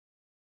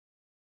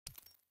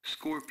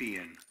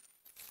Scorpion,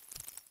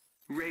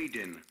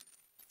 Raiden,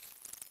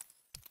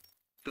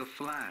 The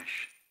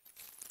Flash.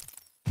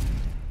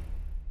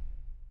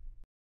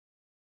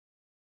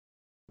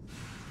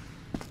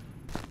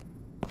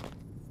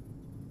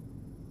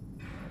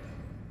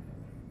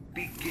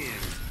 Begin.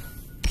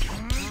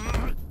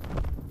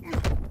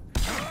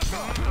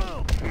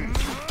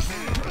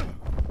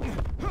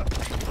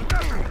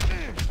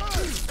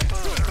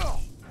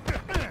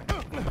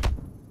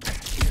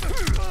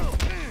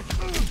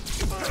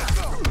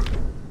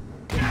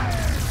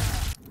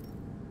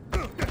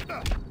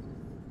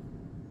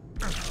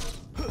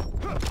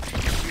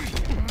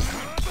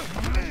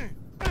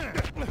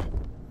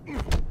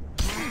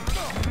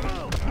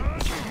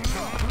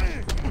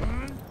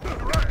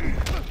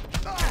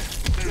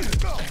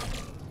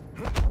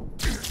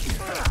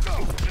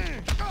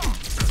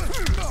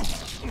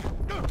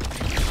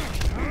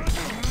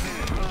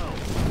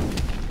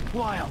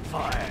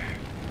 Wildfire!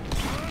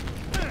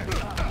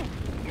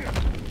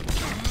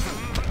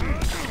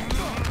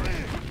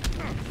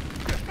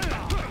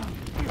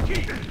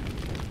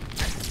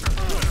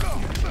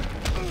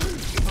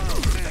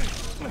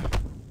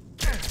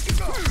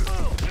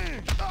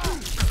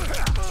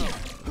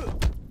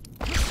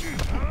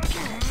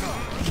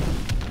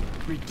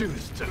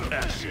 Reduced to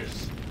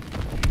ashes.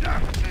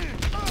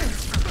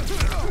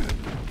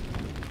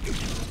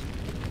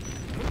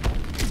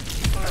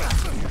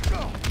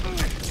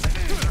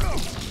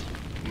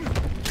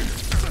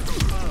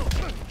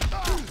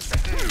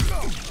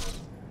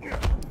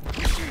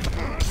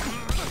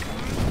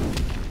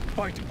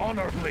 Fight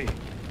honorably.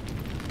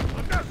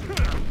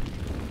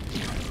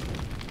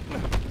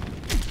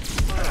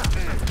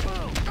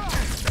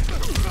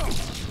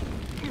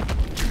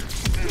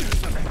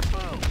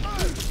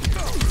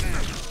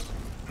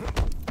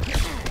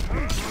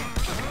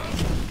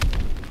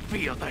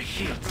 Feel the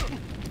heat.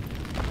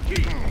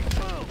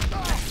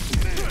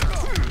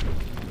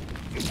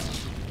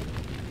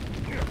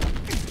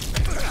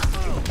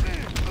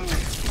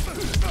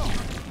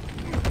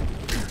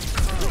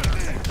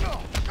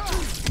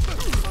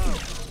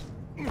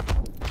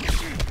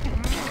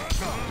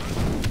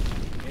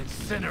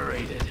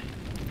 Incinerated.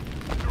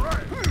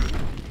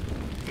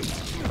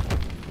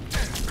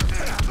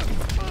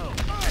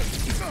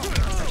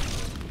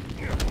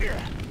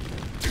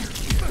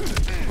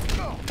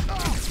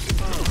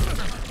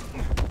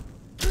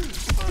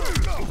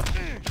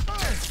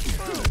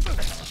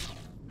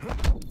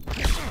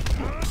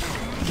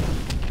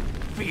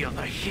 Feel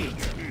the heat.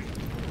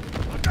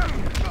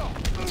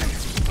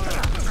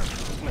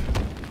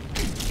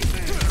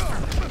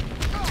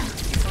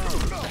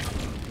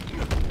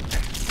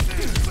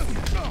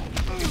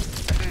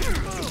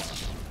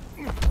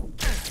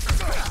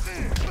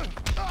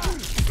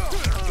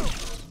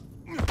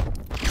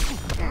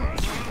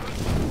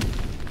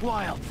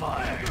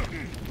 Wildfire!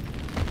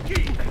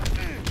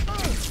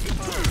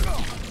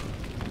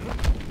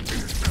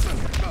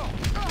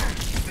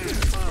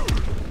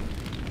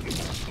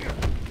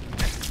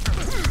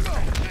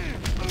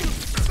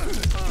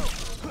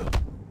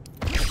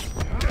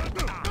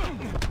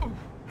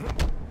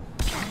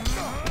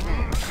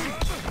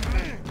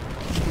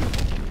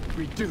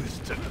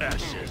 Reduced to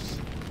ashes.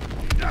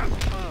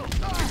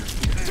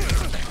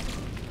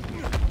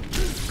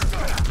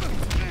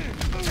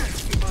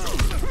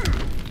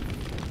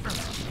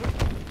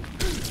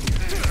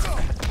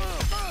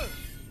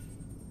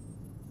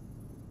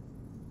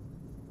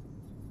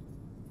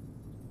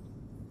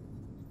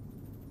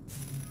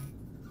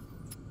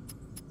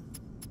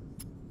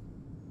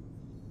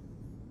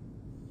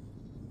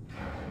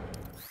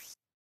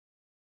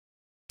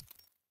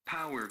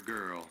 Power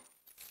Girl,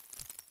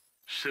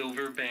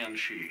 Silver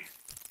Banshee,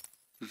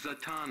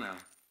 Zatanna,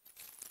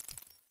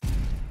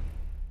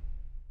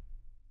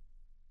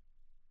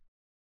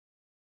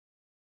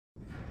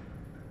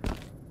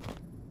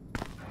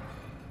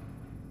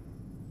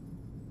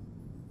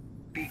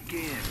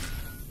 begin.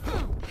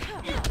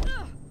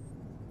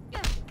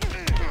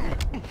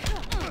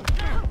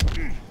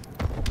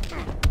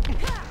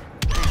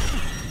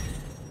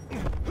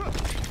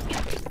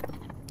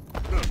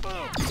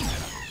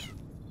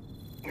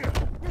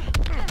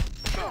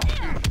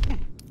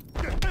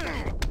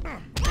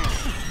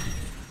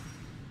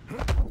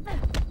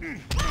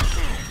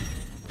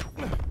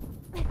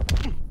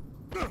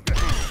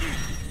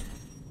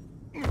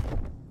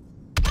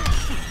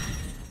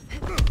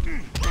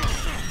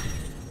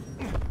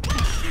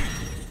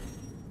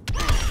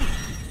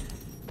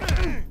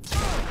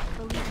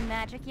 Believe in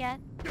magic yet?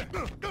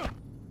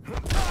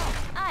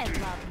 I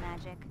love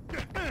magic.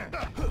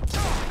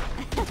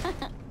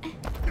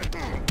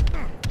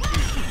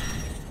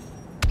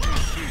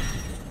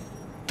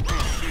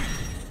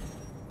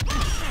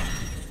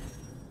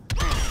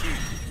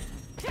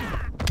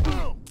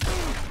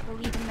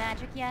 Believe in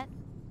magic yet?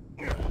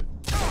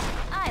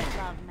 I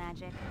love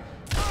magic.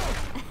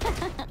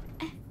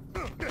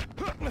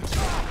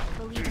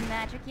 Believe in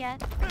magic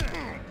yet?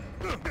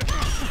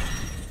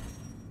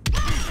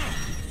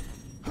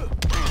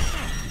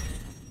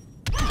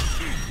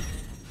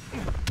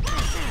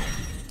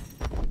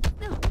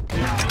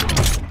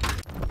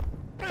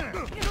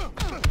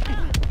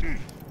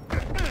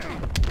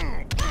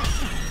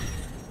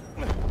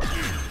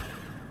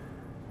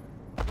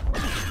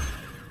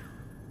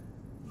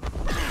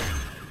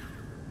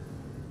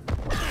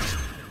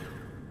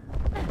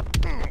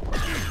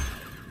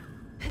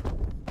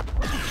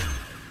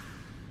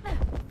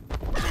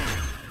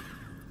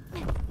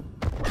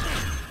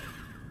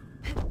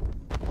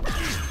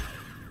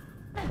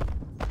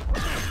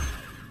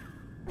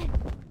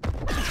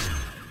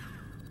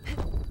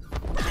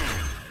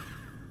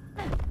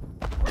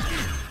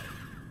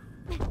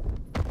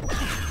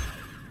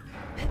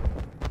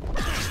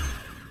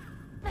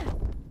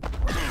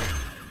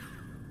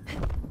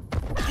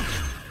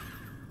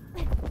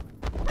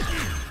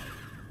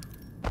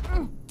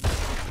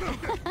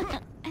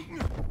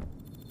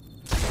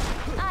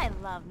 I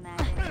love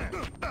magic.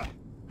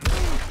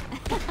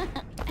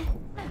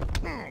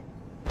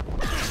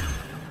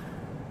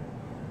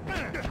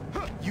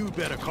 You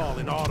better call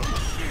an audible.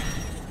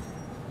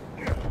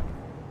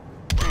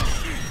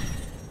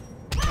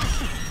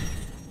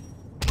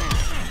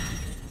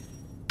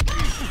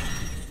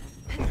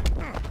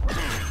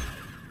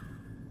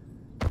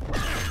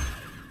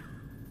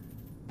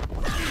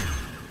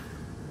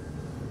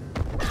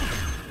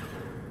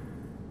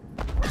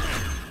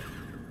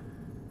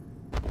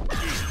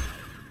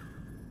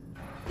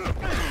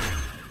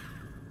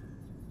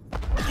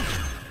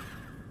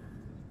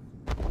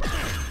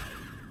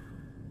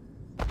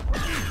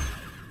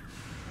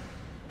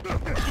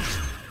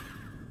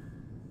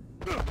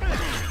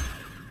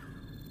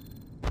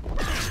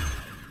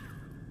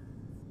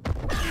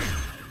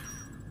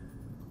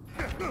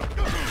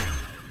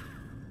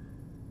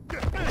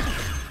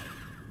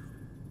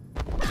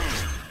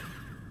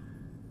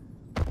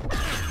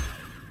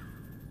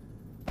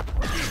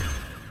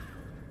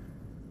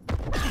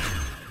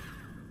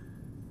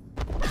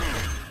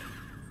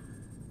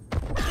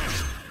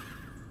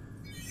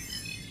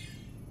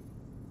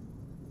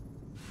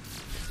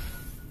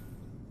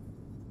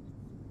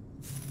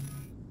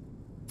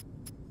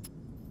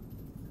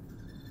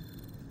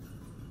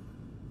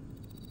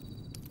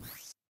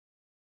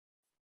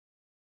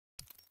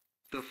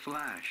 The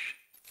Flash,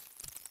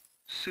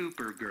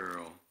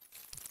 Supergirl,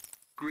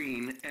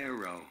 Green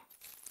Arrow.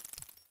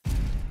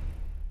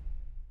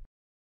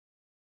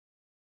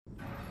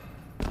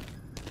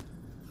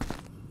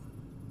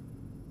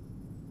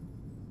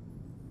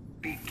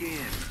 Begin.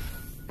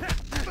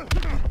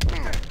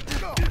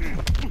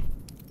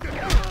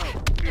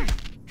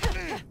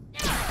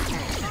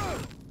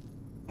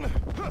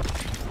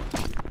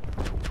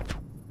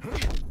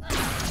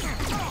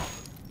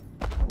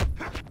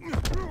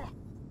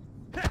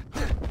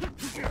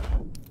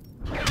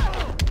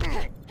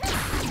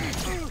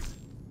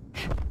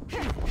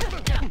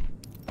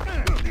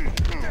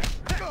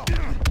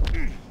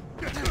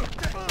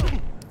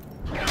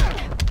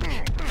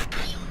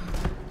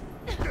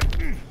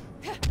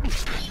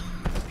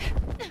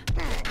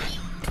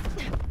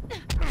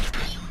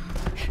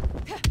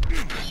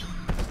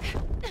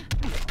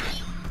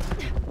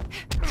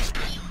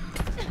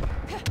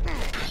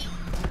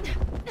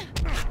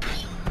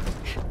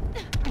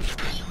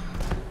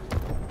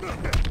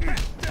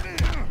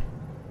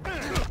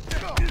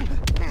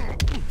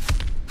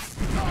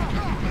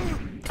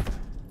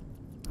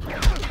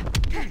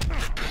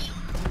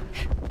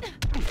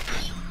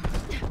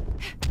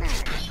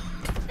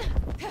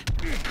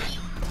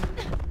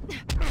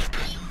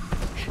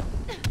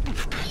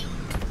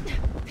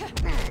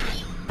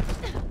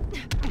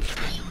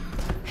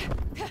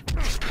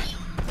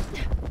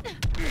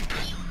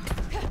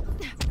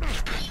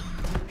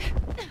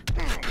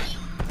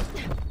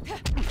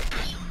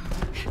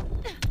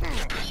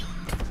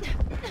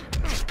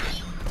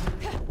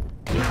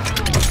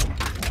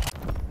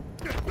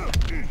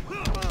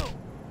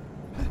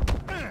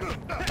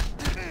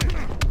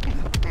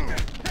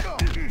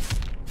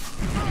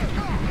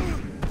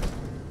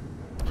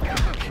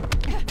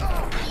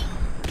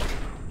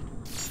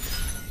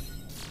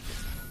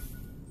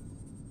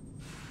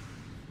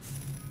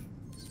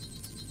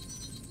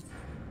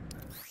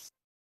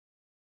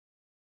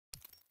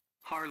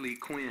 Harley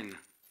Quinn,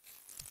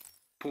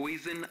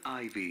 Poison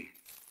Ivy,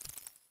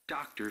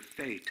 Dr.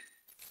 Fate.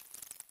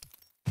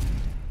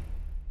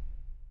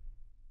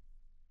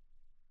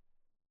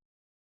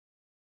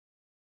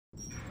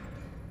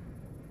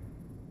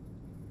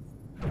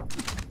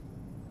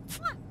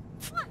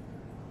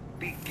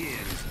 Begin.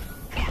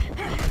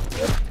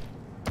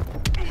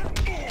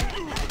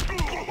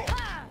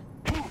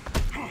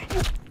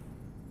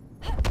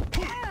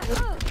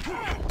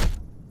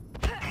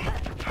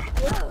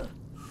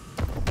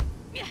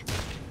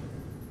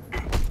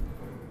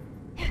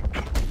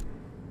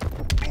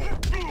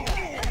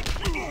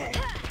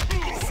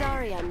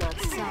 Sorry, I'm not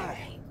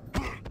sorry.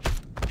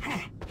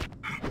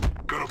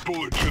 Got a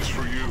bullet just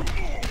for you.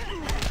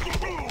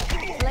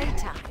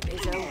 Playtime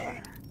is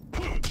over.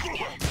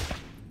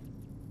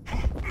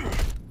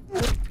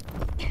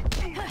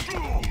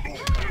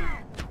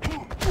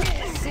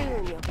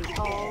 Soon you'll be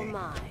all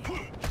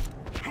mine.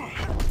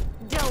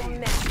 Don't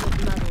mess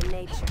with Mother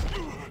Nature.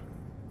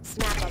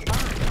 Snap a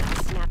vine,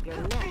 I'll snap your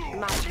neck.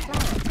 My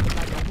plant would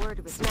like a word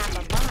with snap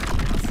a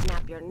vine, I'll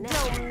snap your neck.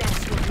 Don't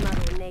mess with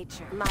Mother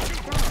Nature. My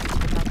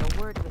plant would like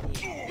a word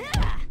with you.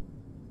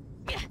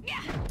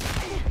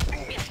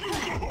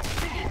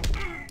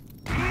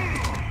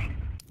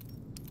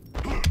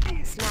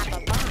 Snap a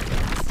vine,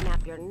 I'll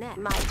snap your neck.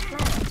 My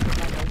plant would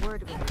like a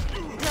word with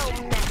you.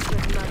 Don't mess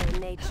with Mother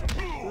Nature.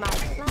 My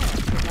plant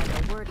would like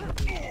a word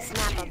with you.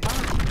 Snap a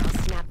vine,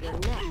 I'll snap your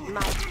neck.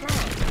 My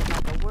plant would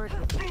like a word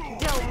with you.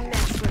 Don't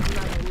mess with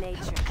Mother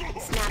Nature.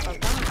 Snap a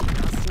vine,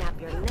 I'll snap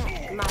your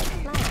neck. My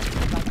plant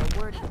would like a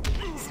word with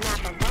you. Snap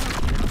a vine,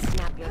 I'll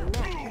snap your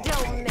neck.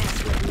 Don't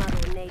mess with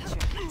Mother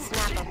Nature.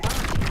 Snap a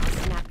vine, I'll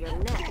snap your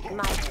neck.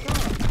 My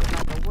plant would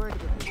like a word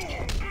with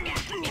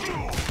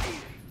you.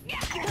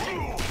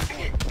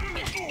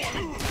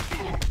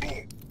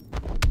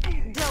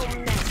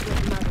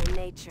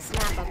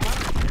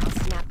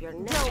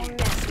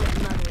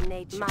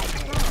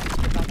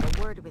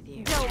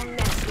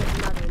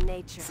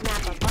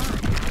 Snap a vine,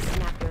 I'll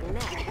snap your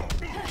neck.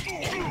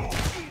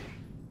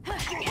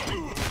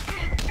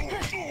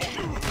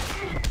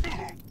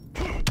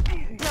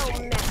 Don't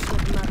mess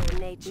with Mother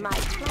Nature. My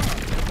plan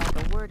would like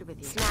a word with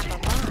you. Snap a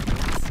vine,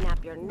 I'll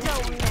snap your neck.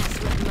 Don't mess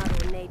with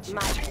Mother Nature.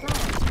 My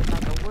plans would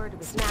like a word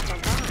with you. Snap a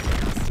vine,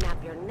 I'll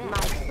snap your neck. My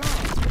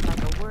plans would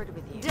like a word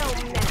with you.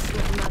 Don't mess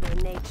with Mother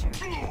Nature.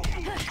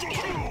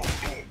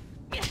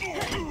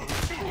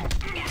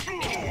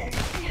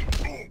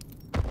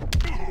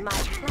 My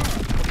plan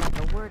would like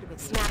a word with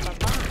you. Snap a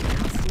vine,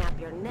 I'll snap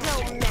your neck.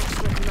 Don't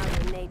mess with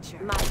Mother Nature.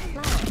 My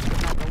plan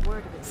would like a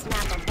word with you.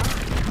 Snap a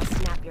vine, I'll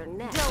snap your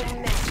neck.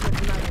 Don't mess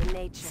with Mother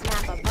Nature.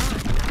 Snap a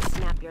vine, I'll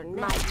snap your neck.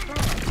 My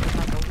plan would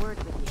like a word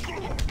with you.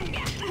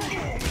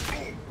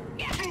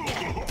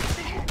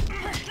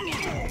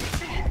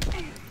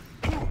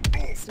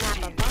 Snap a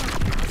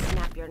vine, I'll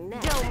snap your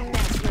neck. Don't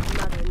mess with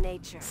Mother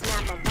Nature.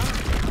 Snap a vine,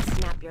 I'll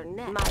snap your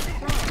neck. My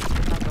plan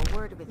would like a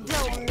word with you.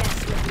 Don't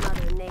mess with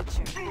Mother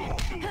Nature.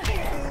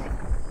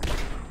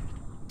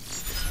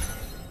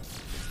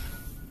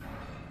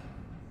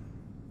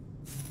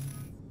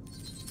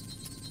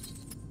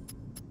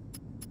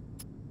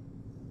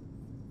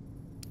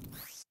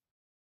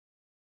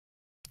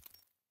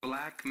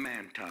 Black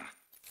Manta,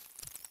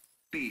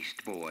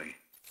 Beast Boy,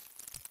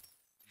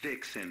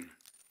 Vixen.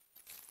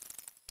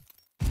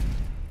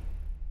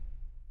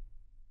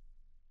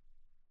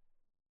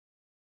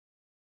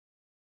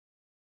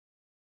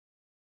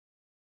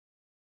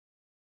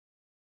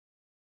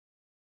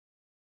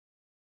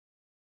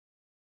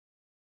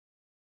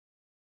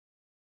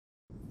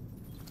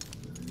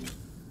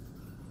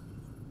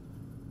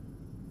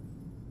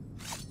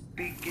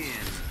 Begin.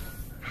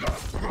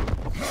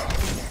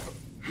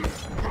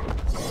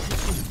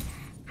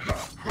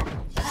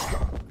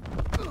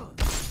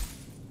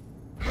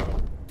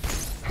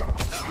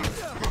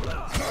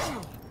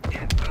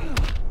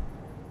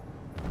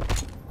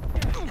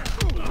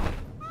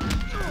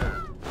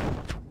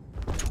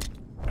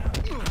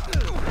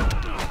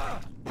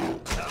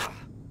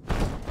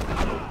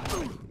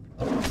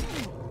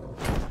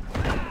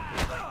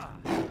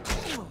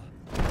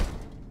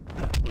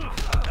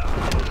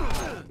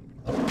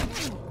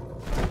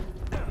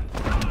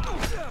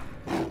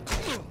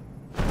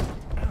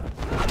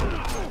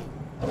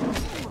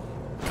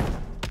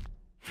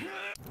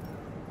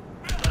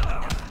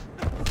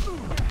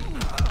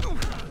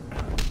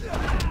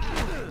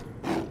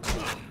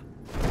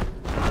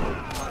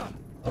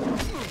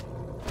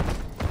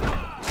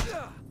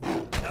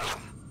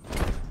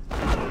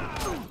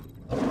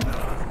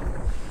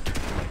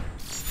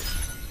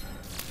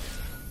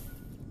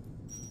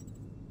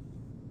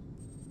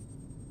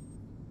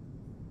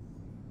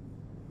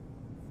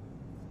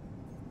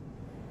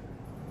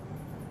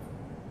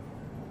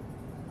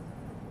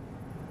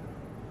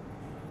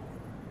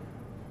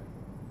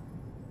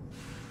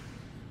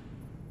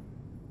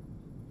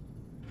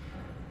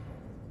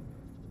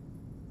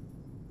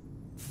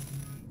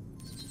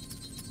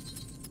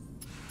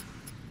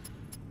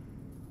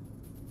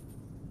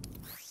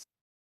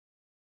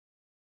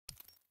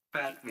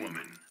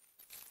 Batwoman,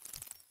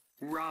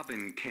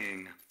 Robin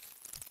King,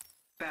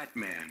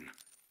 Batman.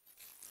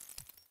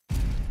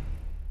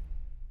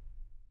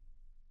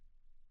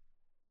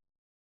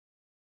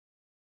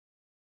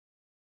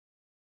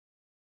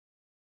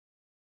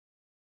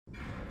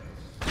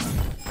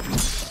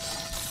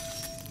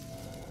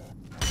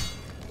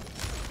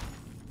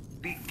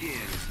 Begin.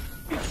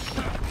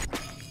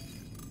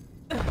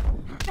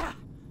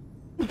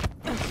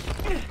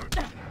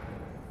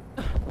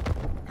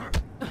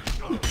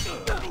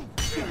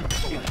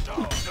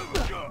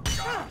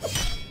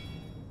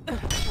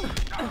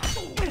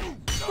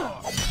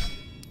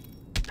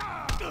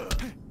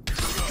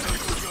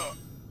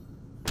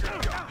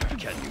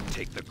 Can you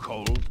take the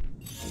cold?